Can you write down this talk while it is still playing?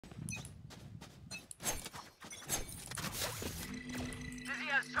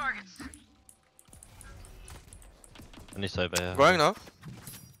And he's so bad. Going now.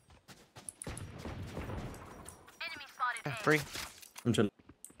 Free. I'm chilling.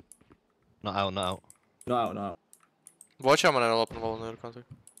 Not out, not out. Not out. Watch out, man. I'll open the wall in the contact.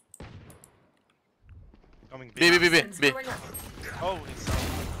 Coming B. Oh, he's out.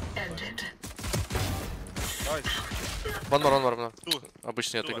 Nice. One more. Two.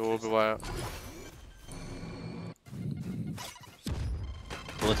 Обычно я так его убиваю.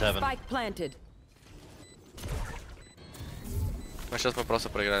 Bullet heaven. Spike planted. Ну сейчас мы просто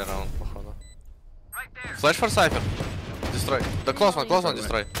проиграли раунд, походу. Flash for Cypher. Destroy. The close one,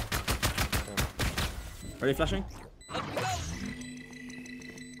 destroy. Are you flashing?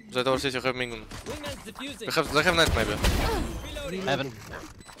 They don't see you have Mingun. They have net maybe. Heaven.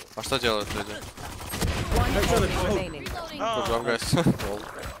 А что делают люди? One enemy remaining. Good job, guys.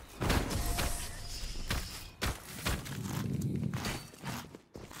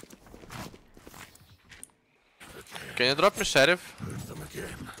 Can you drop me Sheriff?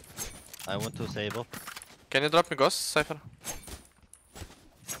 I want to sable. Can you drop me Ghost, Cypher?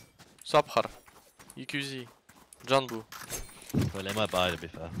 Subhar. EQZ. John Blue. Well, they might buy to be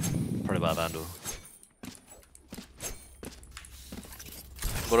fair. Probably buy Vandal.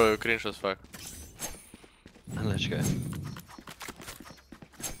 Bro, you cringe as fuck. And let's go.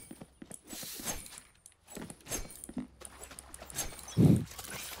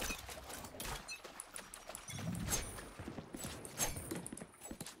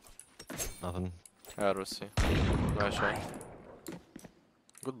 Nothing. Yeah, we'll see. Nice shot.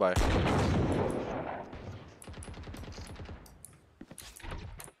 Goodbye.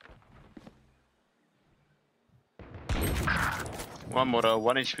 One more,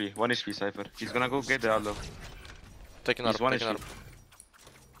 1 HP Cypher. He's gonna go get the Allo. Taking He's up, 1 taking HP. up.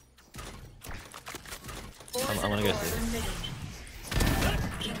 I'm gonna go see.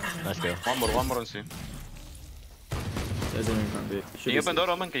 Nice go. One more on C. There's an in front B. Can you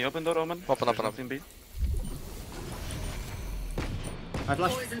open door, Omen? Open up. Nothing B. I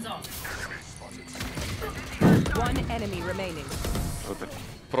flash. One enemy remaining. Okay.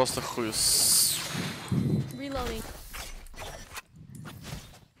 Просто хуй. Reloading.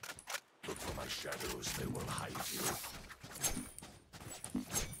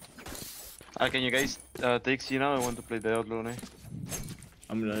 Can you guys take C now? I want to play the outlaw now.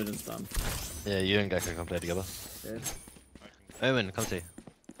 I'm reloading stun. Yeah, you and Gecko can play together. Yeah. Owen, come see.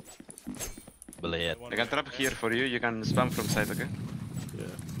 Belay it. I can trap here for you. You can spam from side, okay?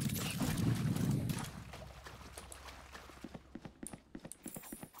 Yeah.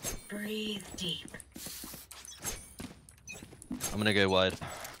 Breathe deep. I'm gonna go wide.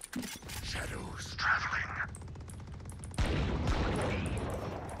 Shadows traveling.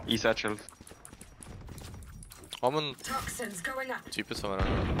 He's satchel. Omen Toxins going up. типа somewhere.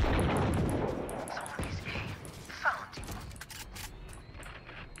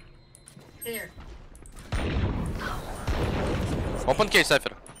 Here. Open cage,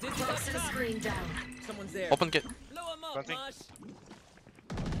 Cypher. Toxin screen down. Someone's there. Open cage. Planting.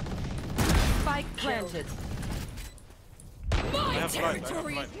 Spike planted. I have blind.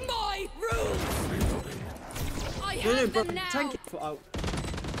 My rules. I have them now. Tank it for out.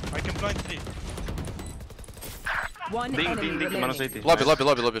 I can blind 3. One Ding, enemy ding, ding, remaining. minus 80. Lobby.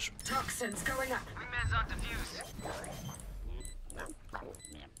 Toxins going up. Wingman's on defuse.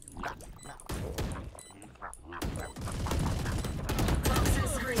 Toxin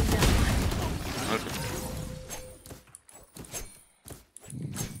screen down. Okay.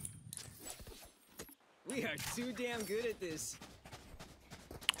 We are too damn good at this.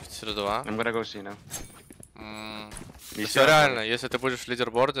 4-2. I'm gonna go C now. Все реально, если ты будешь в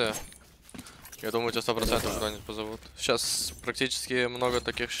лидерборде, я думаю, тебя 100% куда-нибудь позовут. Сейчас практически много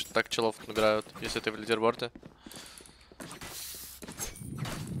таких так челов играют, если ты в лидерборде.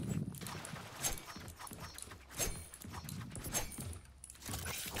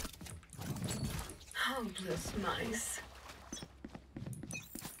 Helpless mice.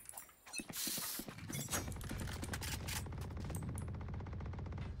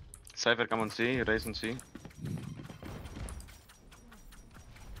 Cypher, come on C, raise on C.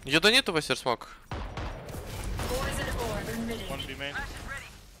 You don't need to waste your smoke. Poison orb emitting. 1B main.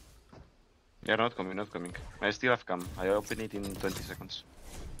 Yeah, not coming. I still have cam. I open it in 20 seconds.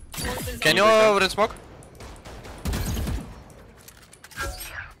 Can you red smoke?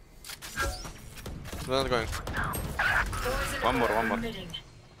 They're not going. One more. Emitting.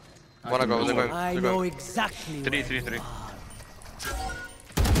 Wanna go, they're going. I know exactly. 3.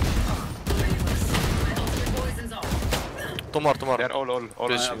 Poison's off. Тумор. They're all.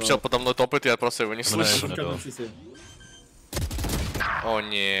 Чел подо мной топает, я просто его не слышу. Gonna go. О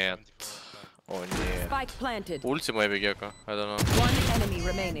нет. О нет. Spike planted. Ulti maybe Gecko. I don't know. One enemy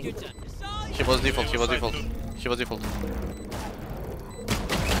remaining. He was default, he was default. He was default.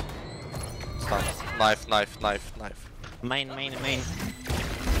 Stun. Knife, knife, knife, knife. Main.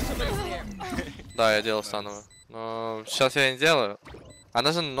 Да, я делал станово. Но сейчас я не делаю.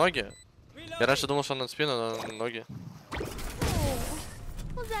 Она же на ноги. Я раньше думал, что она на спину, но на ноги.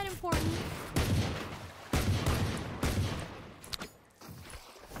 Was that important?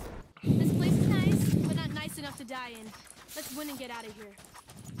 This place is nice, but not nice enough to die in. Let's win and get out of here.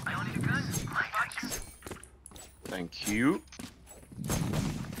 Thank you.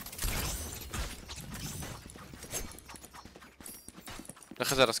 Да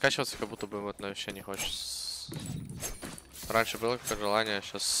хз, раскачиваться как будто бы вот вообще не хочется. Раньше было какое желание,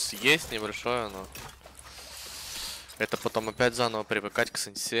 сейчас есть небольшое, но... Это потом опять заново привыкать к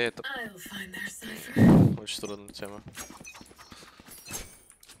сенсей, это I'll find their cipher. очень трудная тема.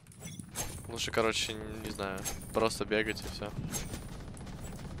 Лучше, короче, не знаю, просто бегать и все.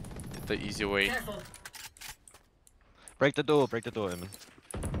 Это easy way. Careful. Break the door, Emin.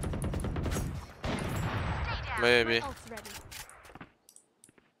 Maybe. Ult's ready.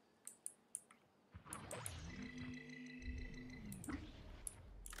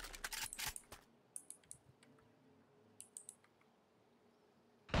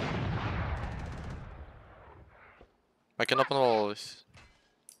 I can open wall this.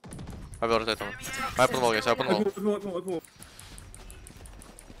 I will rotate one. I open wall, guys, I open wall. Open wall.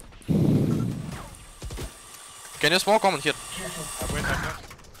 Can you smoke comment here? I went.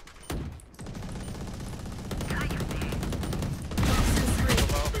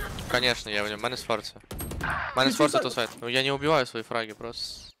 Конечно, я в нем. Minus force. Minus force to side. Ну я не убиваю свои фраги,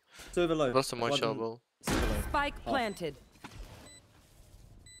 просто... Silver low. Просто мой чел был. Silver low. Spike planted.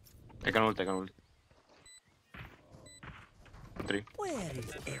 I can ult. 3.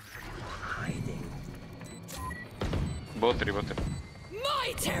 Both 3.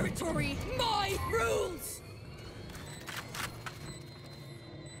 My territory, my rules.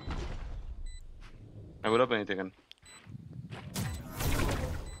 I will open it again.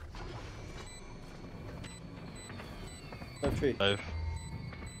 Left tree. Both.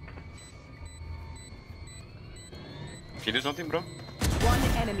 Can you do something, bro? One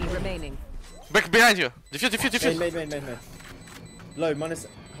enemy remaining. Back behind you! Defuse! Main. Low, minus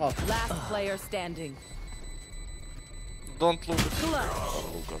half. Last player standing. Don't look.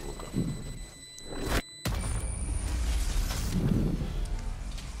 Clutch.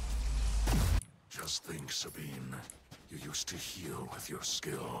 Just think, Sabine. You used to heal with your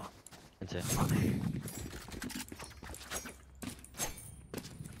skill. That's it. Funny.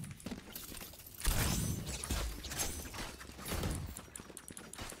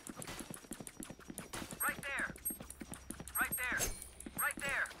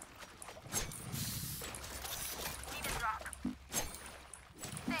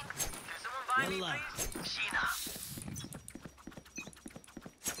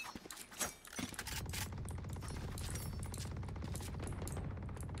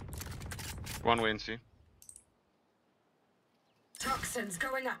 One way in C. Toxins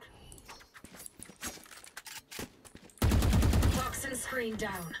going up. Toxin screen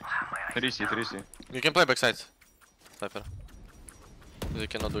down. 3C. You can play backside. Viper. You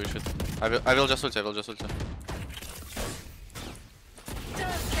cannot do shit. I will just ult. Don't get in my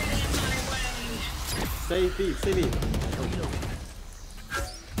way. Stay B.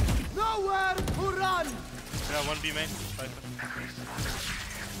 Yeah, 1B main. Viper.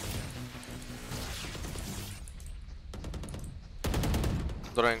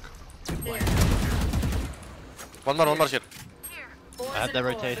 Drank. One more here. I had the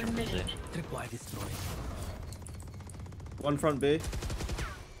rotation from C. One front B. Can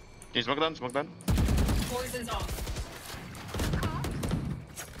you smoke down? Poison's off.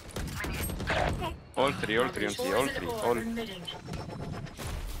 All three on C. All 3. All. Emitting.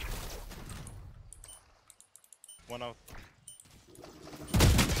 One out.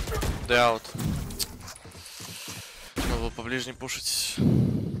 They out. Надо было поближе пушить.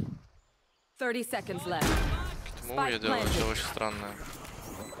 30 seconds left. К тому я делаю все очень странное.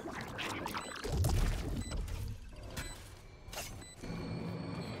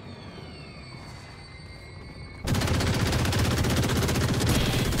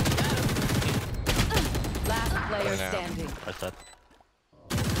 Last player standing. I said.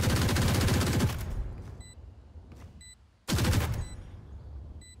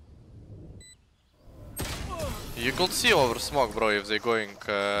 You could see over smoke, bro, if they're going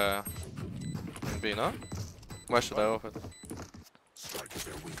B, no? Why should I off it? Strike at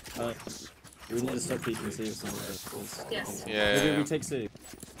their weak points. We need to stop peeking C or something. Yes. Yeah. Maybe yeah, we take C.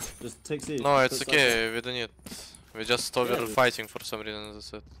 Just take C. No, it's Put okay. We don't need. We just over Yeah. fighting for some reason.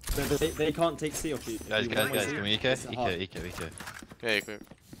 That's it. They can't take C off you. If Guys, you guys, want guys, C, can we eco? it's hard. Eco. Yeah, quick.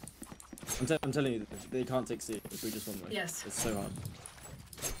 I'm telling you, they can't take C if we just want them. Yes. It's so hard.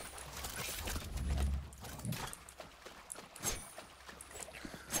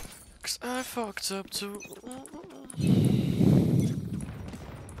 Cause I fucked up too.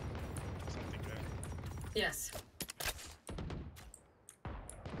 Something there. Yes.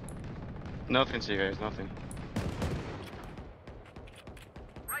 Nothing, see guys, nothing.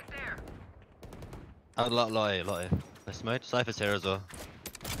 A lot here. They smoked. Cypher's here as well.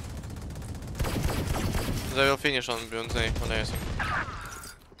 They will finish on Beyonce on AS.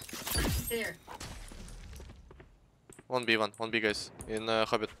 There. 1B guys in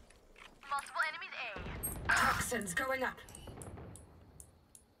Hobbit. Toxins going up.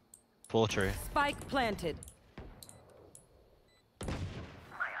 Portrait. Spike planted.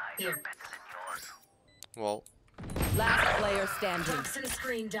 Here. Wall. Last player standing. Toxin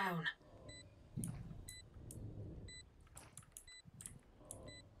screen down.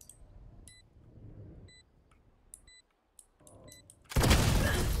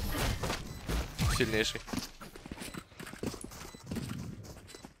 Сильнейший.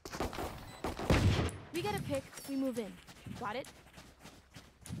 We get a pick, we move in. Got it?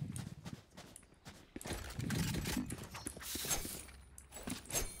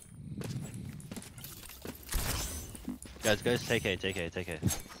 Guys, take A.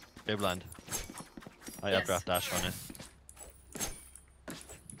 Go blind. I Yes. updraft dash on it.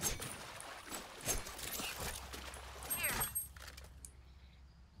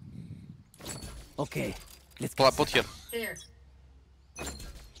 Okay, let's Put here. There.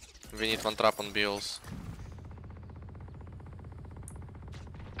 We need one trap on Bills.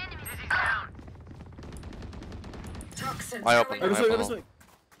 Toxins I open. going up. Over smoke.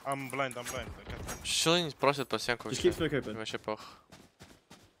 I'm blind. I can't. Что они просят по стенку? Just keep smoke open. Вообще пох.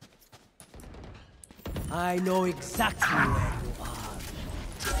 I know exactly where you are.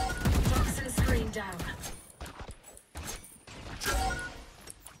 Toxin screen down.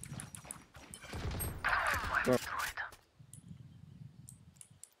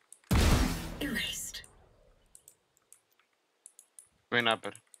 Erased. Going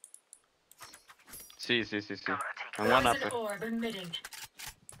upper. See. And one Poison upper. orb emitting.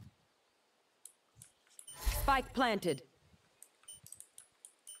 Spike planted.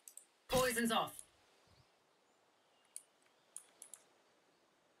 Poison's off.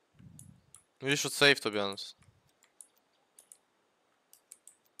 We should save, to be honest.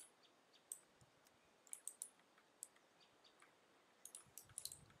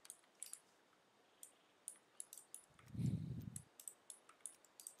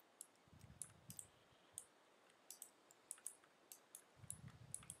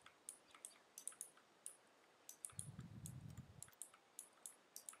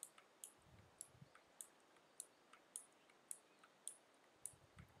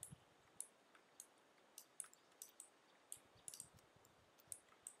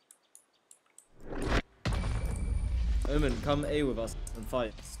 Omen, come A with us and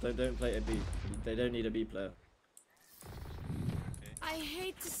fight. Don't play a B. They don't need a B player. I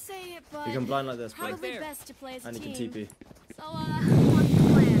hate to say it, but You can blind like this, but probably best to play as a and you can team. TP. So, what's the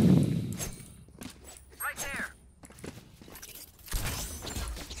plan?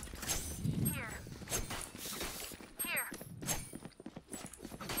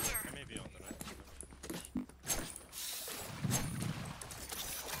 I may be on the right.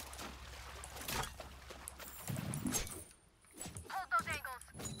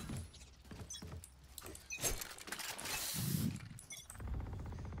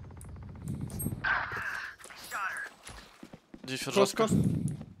 Диффер Cross, жестко. cross.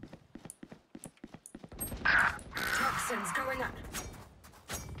 Toxins going up.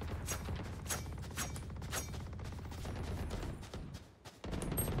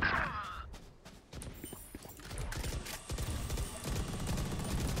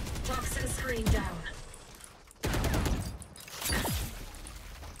 Toxin screen down.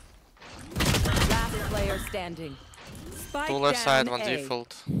 Last player standing. Spike Two left side, down one A.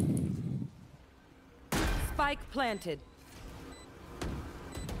 default. Spike planted.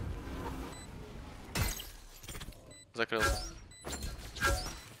 Закрылся.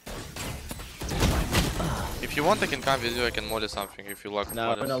 If you want, I can come with you. I can molly something if you like.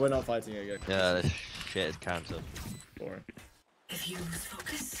 No, mollies. we're not fighting again. Yeah, this shit is cancelled. Boring. If you lose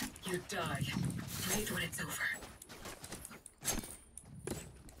focus, you die. Wait when it's over.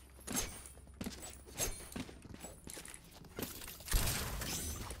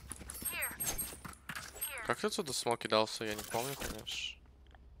 Как ты отсюда смог кидался? Я не помню, конечно.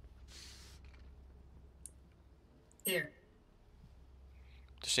 Here.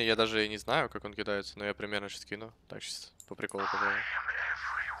 Точнее, я даже и не знаю, как он кидается, но я примерно сейчас кину. Так, сейчас по приколу попробую.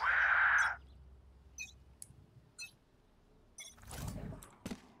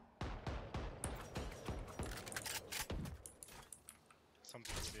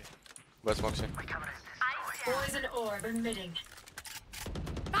 Something to see. Бэт Мокси. Poison orb emitting.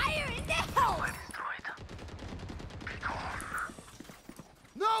 Fire in the hole!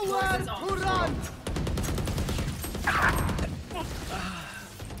 Poison's on.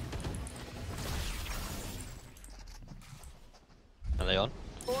 Are they on?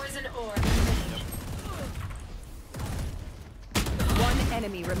 Poison orb emitting. One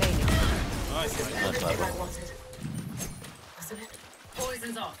enemy remaining. Nice. Everything I wanted. Wasn't it?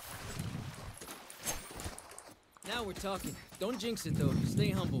 Poison's off. Now we're talking. Don't jinx it though.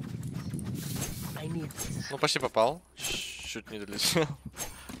 Stay humble. I need this. Ну, почти попал. Чуть не долетел.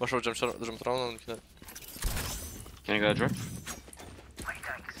 Пошел джемптрон, он кидает. Can you go drop?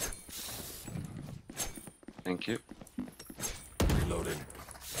 Thank you. Reloading.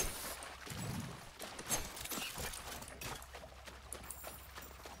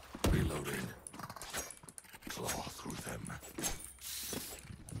 Reloading. Claw through them.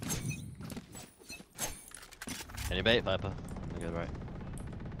 Can you bait, Viper? Okay, right.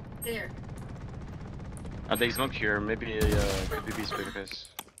 Here. They smoke here, maybe be split guys.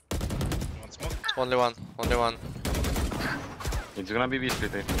 One smoke. Only one, only one. It's gonna be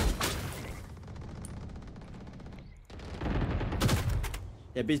split, I think.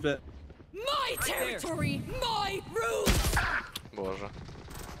 Yeah, B split. My territory, my rules. Боже.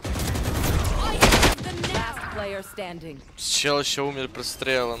 I have them now! Last player standing. Чел еще умер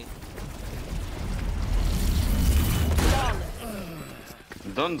прострелом.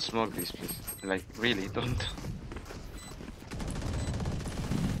 Don't smoke this, please. Like, really, don't.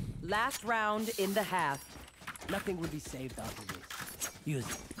 Last round in the half. Nothing would be saved after this. Use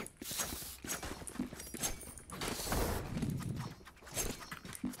it.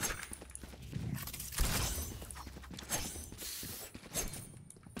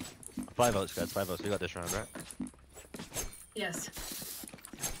 Five votes, guys. 5 votes. We got this round, right? Yes.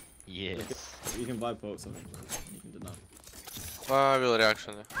 Yes. You can buy port something. You can deny. I will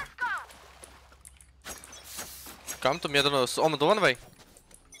reaction. Come to me, I don't know. Oh, the one way.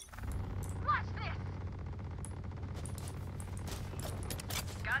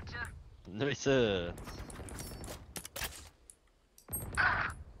 No, sir.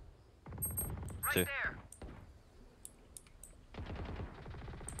 Two.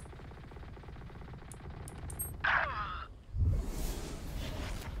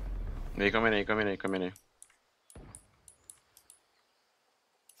 Come in.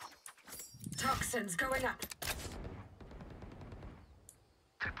 Toxins going up.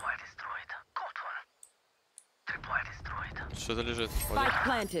 Что-то лежит. Spike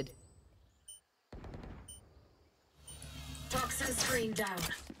planted. Toxin screen down.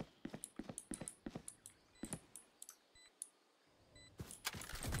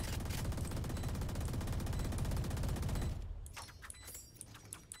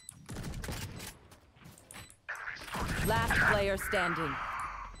 Last player standing.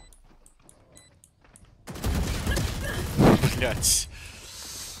 Блять.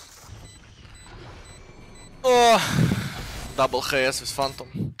 О, double HS with Phantom.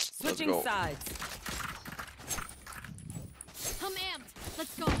 Let's Switching go. sides. I'm amped.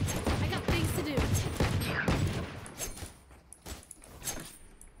 Let's go. I got things to do.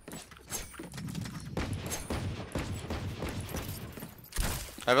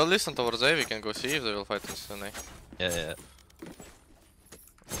 I will listen towards A. We can go see if they will fight us in A. Yeah.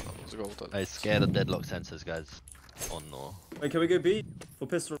 Let's go. With that. I scared of deadlock sensors, guys. Oh no. Wait, can we go B? For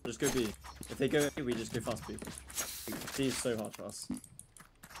pistol, just go B. If they go A, we just go fast B. D is so hard for us.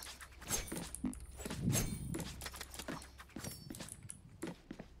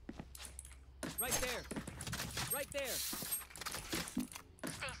 Right there. Right there.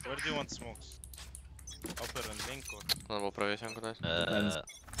 Where do you want smokes? Upper and link or? Надо было проверить куда.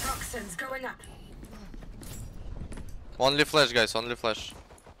 Toxins going up. Only flash, guys. Only flash.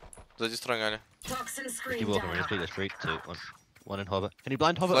 За destroying Toxin Keep screen walking, we're down. gonna split this streak. 2, 1. 1 in Hobbit. Can you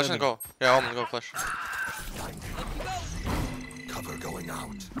blind Hobbit? Flash and Omen? go. Yeah, Omen, go flash. Cover going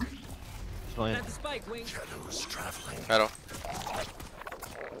out. Flying. At the spike, Wing. Shadows traveling. Arrow.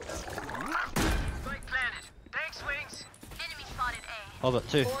 Enemy spotted A. Hobbit,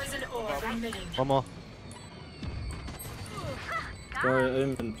 2. Poison orb emitting. 1 more. Go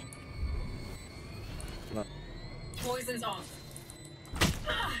in. Poison's off.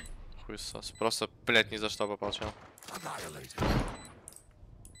 Хуесос. Просто, блять, ни за что попал, чел.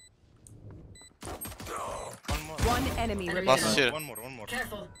 One enemy Last remaining. here. One more.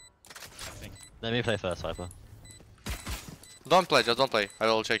 Careful. Let me play first, Viper. Don't play, just don't play. I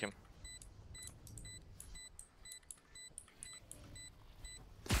will check him.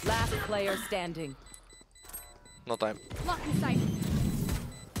 Last player standing. No time. Lock in sight.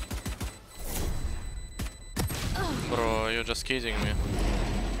 Bro, you're just kidding me.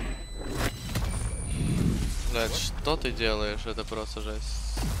 Блять, что ты делаешь? Это просто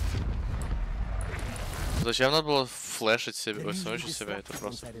жесть. Зачем надо было флешить себе, высочить себя? Это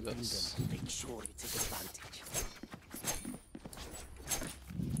просто пиздец.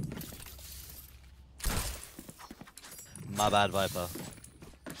 My bad, Viper.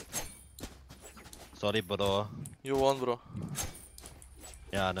 Sorry, bro. You won, bro.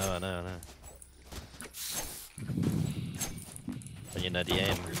 Yeah, I know. But you know, the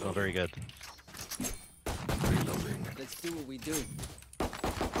aim is not very good. Let's do what we do.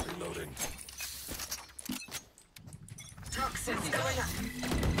 Reloading. Toxins going up.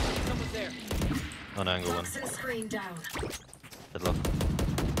 Someone's there. On angle one. Toxin screen down. Good luck.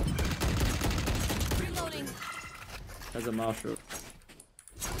 Reloading. There's a marshal.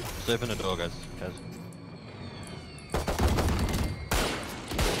 Just open the door, guys.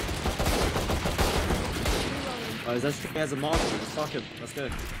 Oh, he's actually has a marshal. Fuck him. Let's go.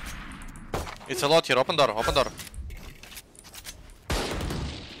 It's a lot here. Open door, open door.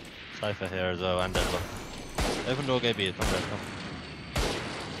 Cypher here as well, and Deadlock. Open door, gay B. Come back, come.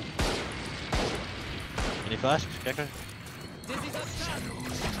 Any flash? Gecko? Dizzy's up top.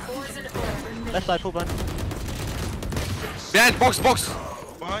 Poison orb remaining. Left side, full blind. Behind, box.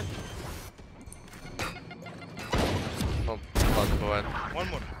 Behind. Oh, ладно, бывает. One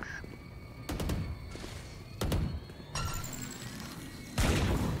more.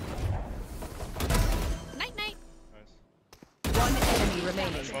 Night night. Nice. One enemy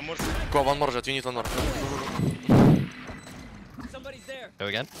remaining. One more. Go, one more jet. You need one more. Somebody's there. Go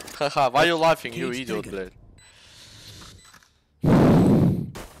again. Haha, why you laughing, you idiot, блядь?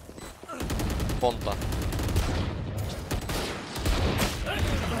 Понта.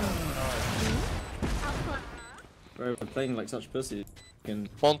 Bro, we're playing like such pussy. Fucking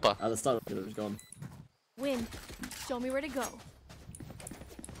Понта. at the start it was gone. Win. Show me where to go.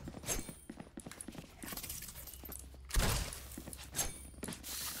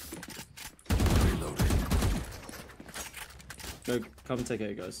 Go, come take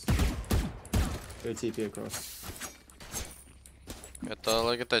A, guys. Go TP across. Это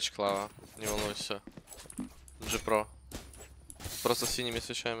лагетеч клава, не волнуйся. G-Pro. Просто с синими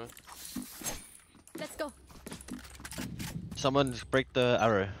свечами. Let's go. Someone break the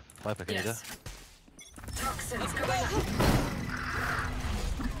arrow. Viper, can you Yes. do? Toxins going up.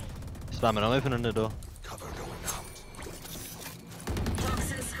 Spamming, I'm opening the door. Cover going out.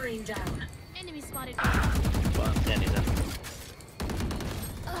 Toxin screen down. Enemy spotted. Yeah, he's in.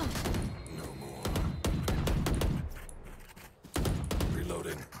 No more.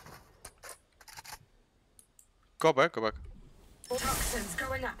 Reloading. Go back. Toxins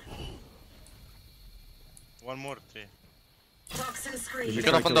going up. One more. 3. Toxin screen You You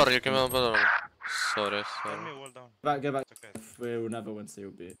can can open kill door, it. you can open door. Sorry. Turn me wall down. Go back. It's okay. We will never win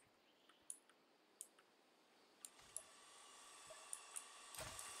CLB.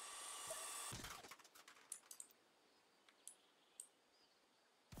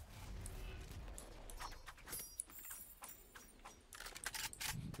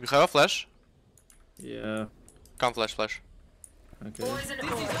 You have a flash? Yeah. Come flash. Okay. Poison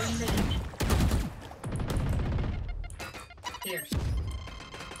orb remaining. Here.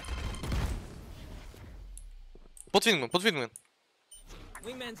 Put wingman.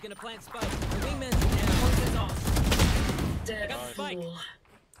 Wingman's gonna plant spike. The wingman's poison's off. Dead got the spike. fool.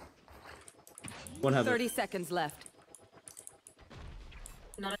 One heaven. 30 seconds left.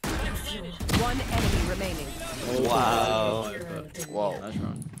 Not enough fuel. One enemy remaining. Oh, Wow. Hero didn't Wow. Nice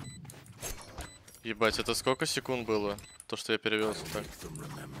round. Ебать, это сколько секунд было? То, что я перевелся так.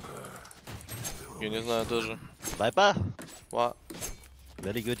 Я не знаю тоже. Viper? What?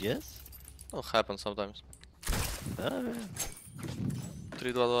 Very good, yes? Well, happens sometimes.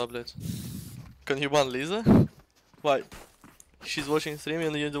 3-2-2, блять. Can you ban Lisa? Why? She's watching stream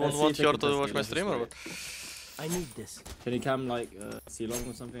and you don't Let's see want if they her can to test watch me, my let's stream or just what? I need this. Can you cam like C-long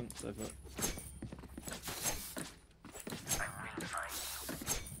or something? So far?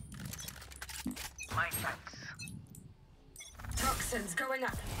 Toxins going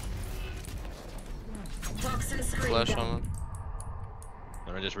up. Toxin screen Flash down. on it.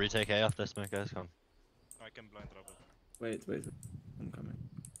 Wanna just retake A off this, man, guys? Come. I can blind trouble. Wait. I'm coming.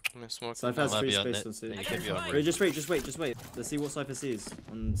 Me smoke. Cypher has Might free be on space it. on C. You could be on Wait, room. just wait. Let's see what Cypher sees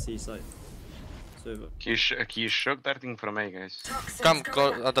on C site. So, He's shock darting from A, guys. Come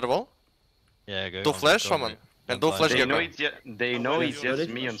other wall. Yeah, go. Do on, flash, go on, Shaman. mate. And do One flash blind. Gecko. They know ready. it's just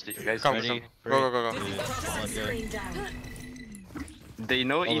Ready? me on C. Guys, Come. Ready? Go. they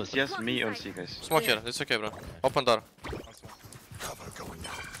know All it's this. just me on C, guys. Smoke here. It's okay, bro. Open door. Cover going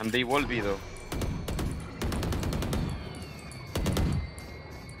out. And they will be though.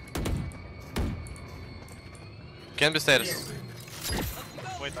 Can be stairs.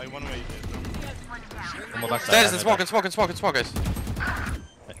 Wait, I wanna wait. One more backside. Stairs and smoke, guys. Wait,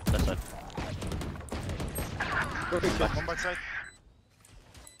 that side. One backside.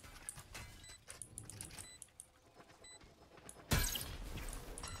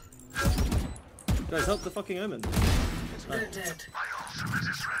 guys, help the fucking Omen. They're dead.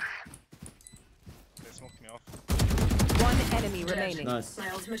 They smoked me off. One enemy remaining. Nice. My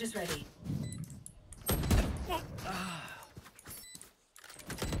ultimate is ready.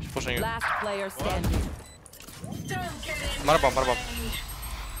 She's pushing you. Last player standing. Don't get in Marbomb. my way.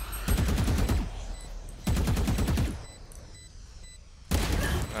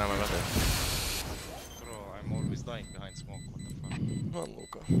 Ah, my bad. Bro, I'm always dying behind smoke. What the fuck? One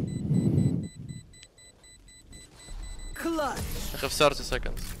Luka. Clutch. I have 30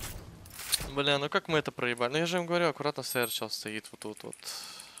 seconds. Бля, ну как мы это проебали? Ну я же им говорю, аккуратно стейр стоит вот тут вот.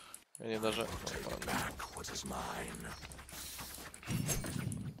 Они даже... Back what is mine.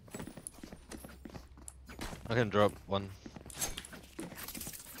 I can drop one.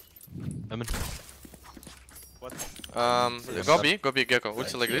 Omen. What? Go B, Gecko.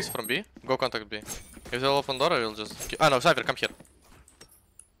 Ulti like this from B. Go contact B. If they'll open door, I will just... Ah no, Cypher, come here.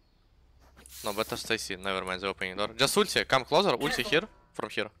 No, better stay C. Never mind the opening door. Just ulti, come closer, ulti here, from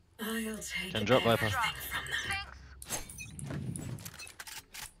here. I'll take Can drop Viper. everything from them.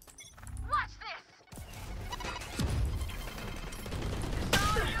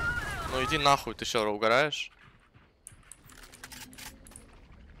 Ну иди нахуй, ты что, угораешь?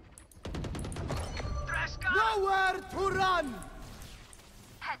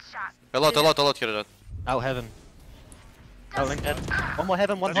 A lot here, Red. Out heaven. Out link dead. One more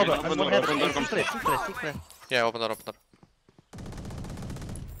heaven, one hover. Open One door, heaven. open door, Clear, clear. Yeah, open door.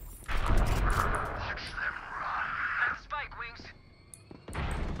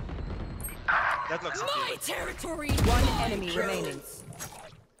 Deadlock CT. My territory. One enemy remaining.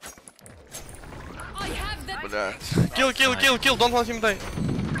 I have them. Бля. Kill, don't let him die.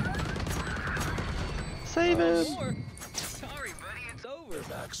 Save him. Sorry, buddy, it's over.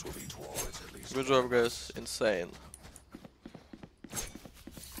 Backs will be towards at least. Good job, guys. Insane.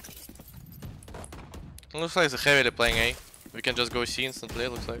 Looks like they're heavily playing A. We can just go C instantly,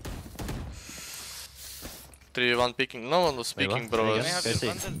 looks like. 3v1 picking. No one was Wait, speaking, what? bro. Can I have Go this see.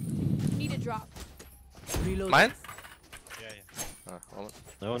 bundle? Need a drop. Mine? Yeah. Ah, moment.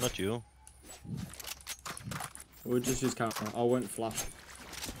 No, not you. We'll just use counter. I won't flash.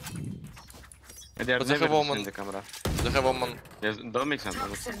 They are But they never have in woman. the camera. They have one. Yes, don't make sense.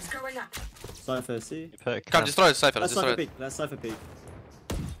 Toxins going up. Cypher C. Come, destroy it, Cypher, Let's destroy Cypher it. peek. Let's Cypher peek.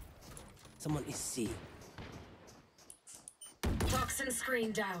 Someone is C. Toxin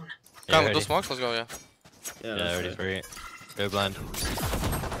screen down. Yeah, Come, ready. do smokes, let's go, yeah. Yeah, Yeah, ready for it. Go blind.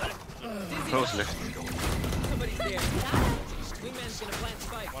 Close left. Somebody's there. Wingman's gonna plant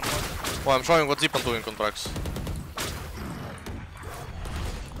spike. One more. Oh, I'm showing what Zipan doing contracts.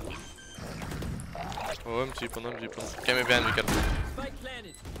 Oh, I'm Zipan. Can we ban we can. Spike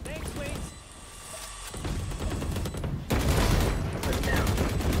planted. Thanks, Wings.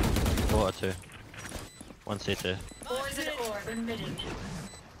 Water 2. One CT. Poison orb emitting.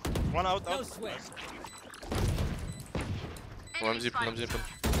 One out. No sweat. Oh, I'm Zipan.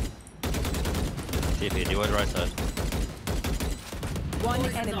 TP, do it right side. One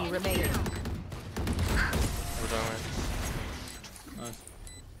enemy remaining. Nice.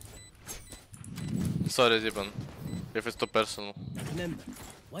 Sorry, Zipan. If it's too personal. Remember,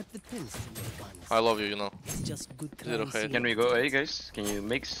 wipe the pins from your guns. I love you, you know. It's just good Zero currency. hate. Can we go A, guys? Can you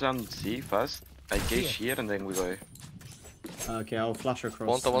make some C fast? I cage here and then we go A. Okay, I'll flash across.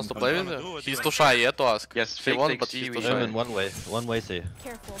 Wanta wants to play with gonna you? do it, He's like- too shy, yeah, to ask. Yes, He fake won, take but C, he's we too try. shy. Omen, one way C.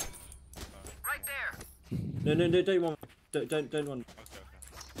 Careful. No, don't want. Don't want.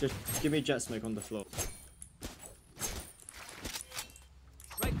 Okay. Just give me jet smoke on the floor.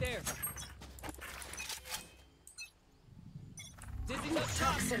 Right there. Dizzy's up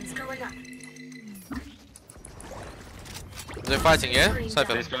top. Toxins going up. They're fighting, yeah?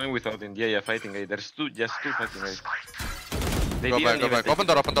 Cypher. He's coming without it. Yeah, fighting A. There's just two fighting A. They Go didn't back. even take Open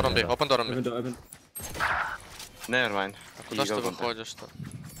door on B. Open door, open. Never mind. Куда He ж ты go contact. выходишь-то?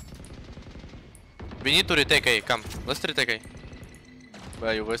 We need to retake A, come. Let's retake A.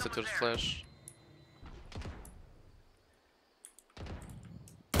 Well, you wasted your flash.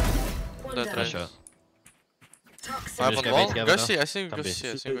 One That down. right. Shot. Toxin. Up just on go wall. base, Go go see, now. I think Come go B. see,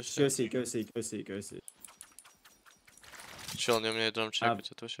 I think go see. Go see. Chill, не умеет jump check,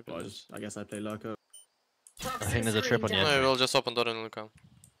 это вообще Well, пиздец. I guess I play loco. I think there's a trip on the No, end. we'll just open door and we'll come.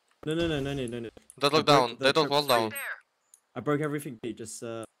 No need. That look The down, break- the they don't trip wall down. free. I broke everything B, just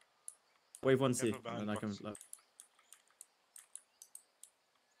wave 1C, Careful behind and I can... box.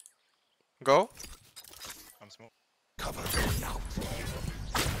 Go. I'm smoke. Cover going out.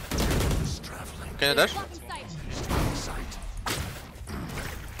 Just traveling. Can you dash? Blocking sight. Sight.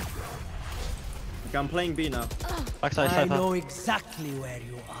 Okay, I'm playing B now. Backside, Cypher. exactly where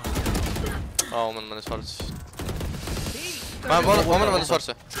you are. Oh, man is force. Woman is force.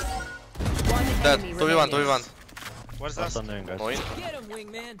 One Dead. enemy 2v1, remaining. 2v1. What's That's that? on there, guys. Annoying. Get him,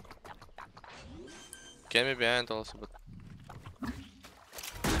 wingman. Can be behind also, but...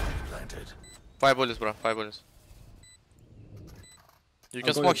 Planted. 5 bullets, bro, 5 bullets. You I'm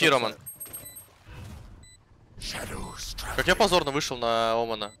can going smoke top hero, side. man. Shadows traveling. Как я позорно вышел на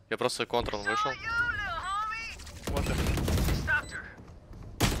Омана. Я просто контрол вышел.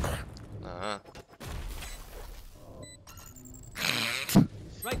 Ага.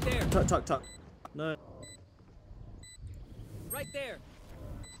 Right there. Tuck. No. Right there.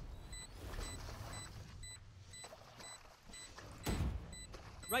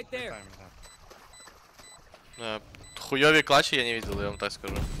 Right there. Хуёвый клатч я не видел, я вам так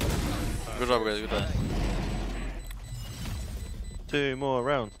скажу. Good job, guys, good job. 2 more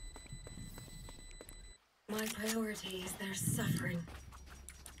rounds. My priority is their suffering.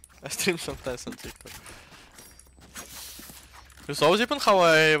 I stream sometimes on TikTok. You saw Zippen how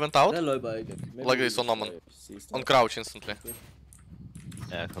I went out? They're low by again. Maybe Like we this on just, Omen. C stuff. On crouch instantly.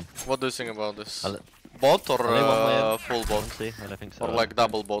 Yeah, come. What do you think about this? I'll- Bot or I'll leave one way in. full bot? See, I don't think so. Or like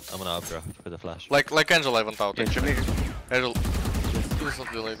double bot? I'm gonna updraft with the flash. Like Angel I went out. Can you make it? Angel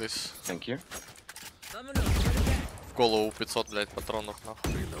instantly like this. Thank you. В голову 500, блять, патронов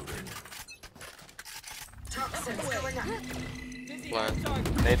нахуй. Reloading. Toxins going up. Blind.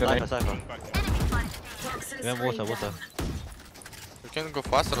 Cypher, Cypher. Toxins We have screen water. down. You can go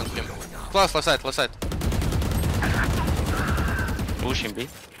faster on him. Class, left side. Pushing B.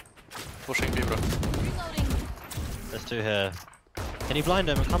 Pushing B, bro. Reloading. There's 2 here. Can you blind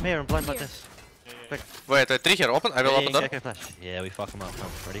him? Come here and blind like this. Wait, 3 here, open? I will open door. Okay, flash. Yeah, we fuck him up.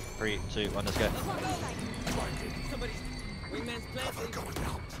 Come, ready? 3, 2, 1, let's go. Somebody's wingman's planted. Going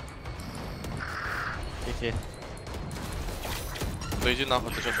out. GG. Да иди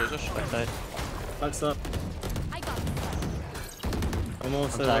нахуй, ты что шутишь? Backside. Backs up. I got this. I'm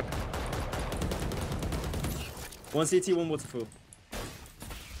also... Tag. 1 CT, 1 waterfall.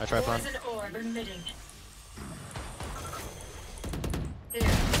 I try plan. Poison orb emitting. Here.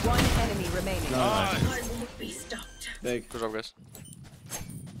 One enemy remaining. I won't be stopped. Big. Good job, guys.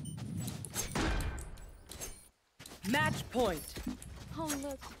 Match point. Oh,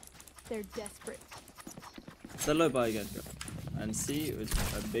 look. They're desperate. They're low by again. And C was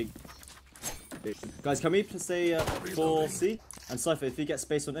a big... Guys, can we say 4C? And Cypher, if you get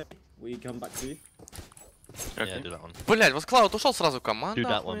space on it, we come back to you. Yeah, do that one. Блять, вот Клауд ушел сразу, команда. Do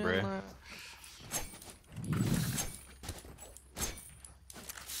that one, bro. охуенная.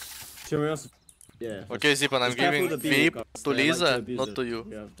 Should we also... Yeah. Okay, Zipan, I'm Just careful giving with the VIP guys. to They like Lisa, abuse not it. to you.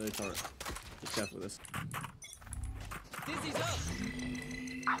 Yeah, no turret. Just careful with this. Dizzy's up.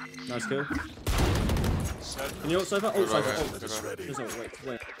 Nice kill. Can you ult Cypher? Ult Cypher, ult. Good Ready. Just ult,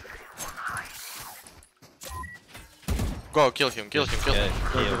 wait. Go, kill him. Yeah, heal,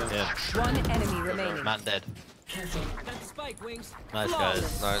 yeah. One enemy remaining. Man dead. Careful. I got the spike, wings. Nice,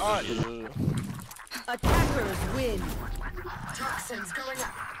 guys. Nice. Attackers win. Toxins going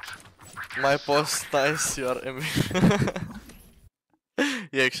up. My post, nice, you are MVP.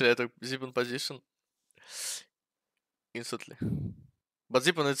 Yeah, actually, I took Zipan position instantly. But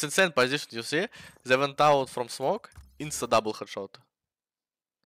Zipan, it's insane position, you see? They went out from smoke, insta double headshot.